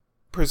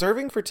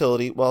Preserving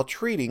fertility while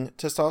treating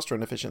testosterone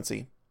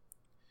deficiency.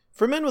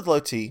 For men with low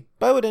T,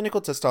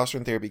 bioidentical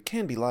testosterone therapy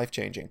can be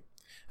life-changing.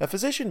 A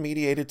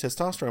physician-mediated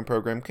testosterone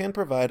program can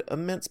provide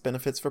immense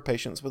benefits for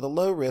patients with a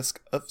low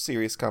risk of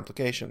serious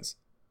complications.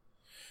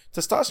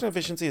 Testosterone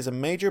deficiency is a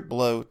major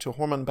blow to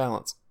hormone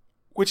balance,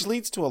 which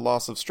leads to a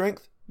loss of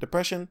strength,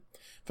 depression,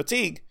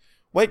 fatigue,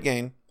 weight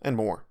gain, and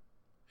more.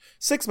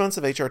 6 months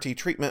of HRT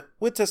treatment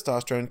with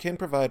testosterone can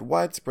provide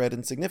widespread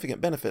and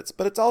significant benefits,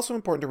 but it's also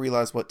important to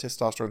realize what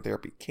testosterone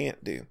therapy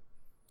can't do.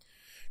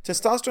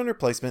 Testosterone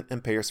replacement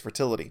impairs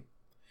fertility.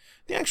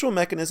 The actual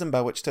mechanism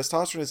by which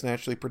testosterone is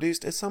naturally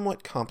produced is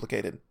somewhat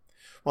complicated.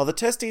 While the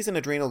testes and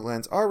adrenal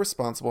glands are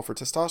responsible for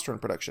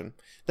testosterone production,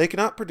 they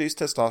cannot produce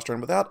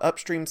testosterone without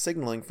upstream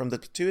signaling from the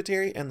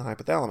pituitary and the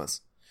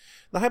hypothalamus.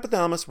 The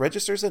hypothalamus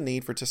registers a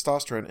need for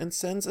testosterone and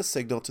sends a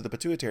signal to the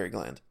pituitary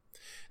gland.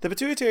 The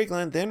pituitary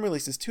gland then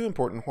releases two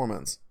important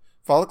hormones,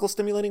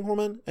 follicle-stimulating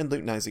hormone and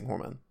luteinizing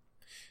hormone.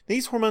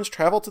 These hormones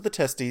travel to the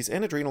testes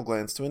and adrenal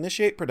glands to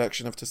initiate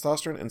production of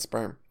testosterone and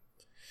sperm.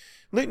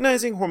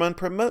 Luteinizing hormone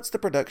promotes the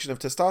production of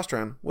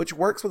testosterone, which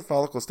works with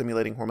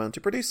follicle-stimulating hormone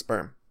to produce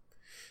sperm.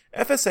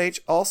 FSH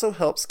also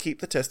helps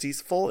keep the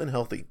testes full and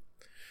healthy.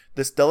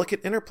 This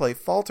delicate interplay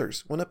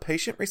falters when a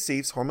patient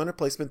receives hormone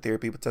replacement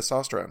therapy with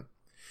testosterone.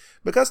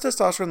 Because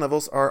testosterone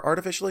levels are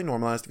artificially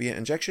normalized via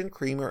injection,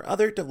 cream, or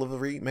other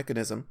delivery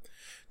mechanism,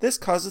 this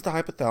causes the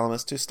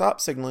hypothalamus to stop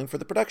signaling for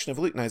the production of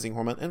luteinizing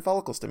hormone and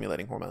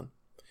follicle-stimulating hormone.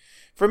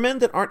 For men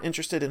that aren't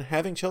interested in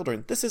having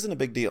children, this isn't a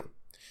big deal.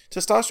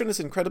 Testosterone is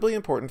incredibly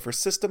important for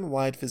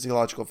system-wide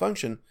physiological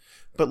function,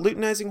 but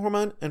luteinizing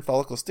hormone and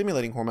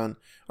follicle-stimulating hormone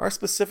are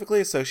specifically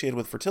associated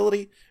with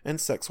fertility and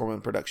sex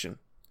hormone production.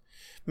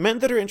 Men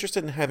that are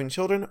interested in having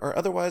children or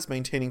otherwise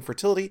maintaining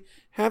fertility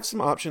have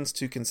some options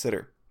to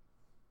consider.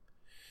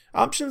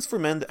 Options for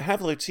men that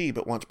have low T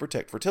but want to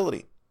protect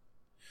fertility.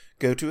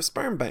 Go to a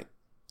sperm bank.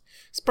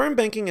 Sperm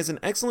banking is an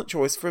excellent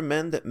choice for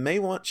men that may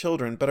want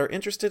children but are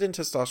interested in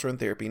testosterone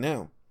therapy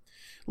now.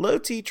 Low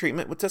T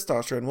treatment with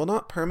testosterone will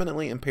not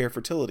permanently impair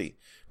fertility,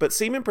 but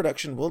semen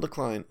production will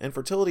decline and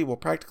fertility will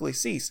practically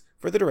cease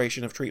for the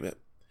duration of treatment.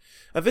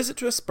 A visit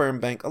to a sperm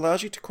bank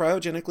allows you to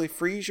cryogenically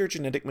freeze your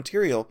genetic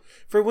material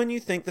for when you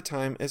think the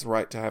time is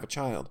right to have a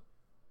child.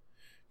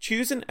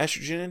 Choose an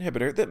estrogen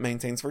inhibitor that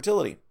maintains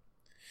fertility.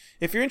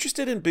 If you're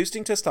interested in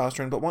boosting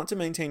testosterone but want to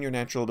maintain your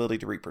natural ability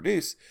to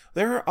reproduce,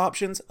 there are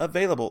options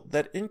available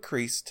that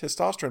increase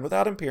testosterone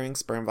without impairing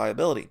sperm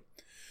viability.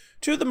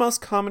 Two of the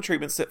most common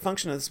treatments that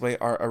function this way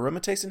are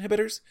aromatase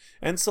inhibitors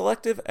and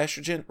selective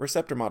estrogen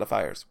receptor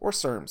modifiers, or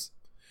SERMs.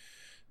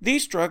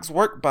 These drugs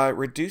work by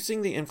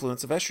reducing the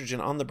influence of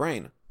estrogen on the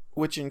brain,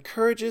 which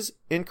encourages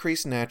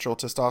increased natural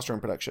testosterone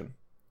production.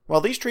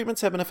 While these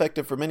treatments have been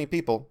effective for many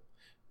people,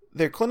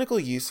 their clinical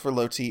use for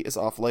low T is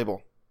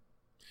off-label.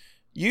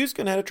 Use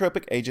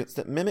gonadotropic agents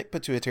that mimic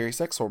pituitary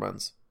sex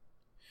hormones.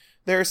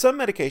 There are some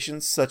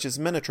medications, such as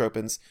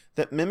menotropins,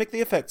 that mimic the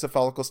effects of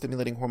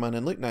follicle-stimulating hormone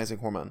and luteinizing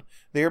hormone,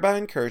 thereby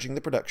encouraging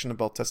the production of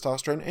both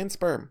testosterone and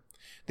sperm.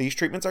 These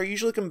treatments are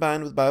usually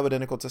combined with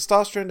bioidentical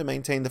testosterone to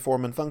maintain the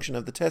form and function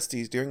of the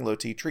testes during low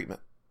T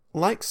treatment.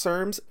 Like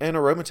SERMs and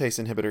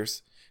aromatase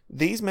inhibitors,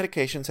 these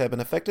medications have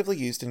been effectively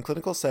used in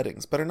clinical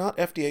settings but are not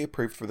FDA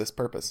approved for this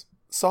purpose.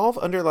 Solve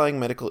underlying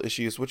medical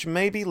issues which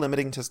may be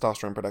limiting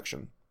testosterone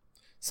production.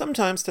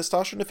 Sometimes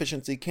testosterone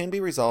deficiency can be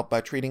resolved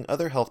by treating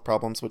other health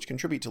problems which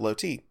contribute to low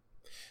T.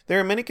 There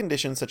are many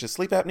conditions such as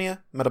sleep apnea,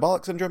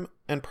 metabolic syndrome,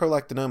 and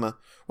prolactinoma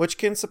which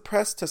can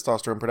suppress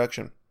testosterone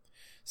production.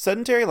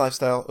 Sedentary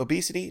lifestyle,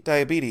 obesity,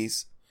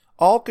 diabetes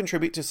all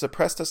contribute to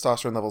suppressed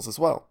testosterone levels as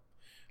well.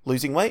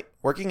 Losing weight,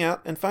 working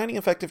out, and finding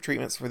effective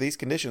treatments for these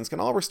conditions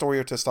can all restore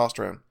your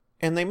testosterone,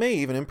 and they may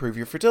even improve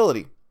your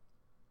fertility.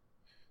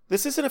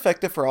 This isn't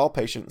effective for all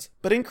patients,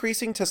 but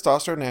increasing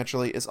testosterone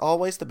naturally is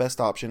always the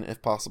best option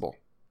if possible.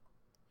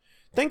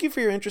 Thank you for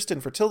your interest in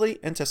fertility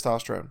and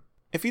testosterone.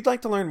 If you'd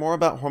like to learn more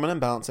about hormone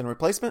imbalance and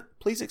replacement,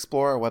 please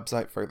explore our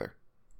website further.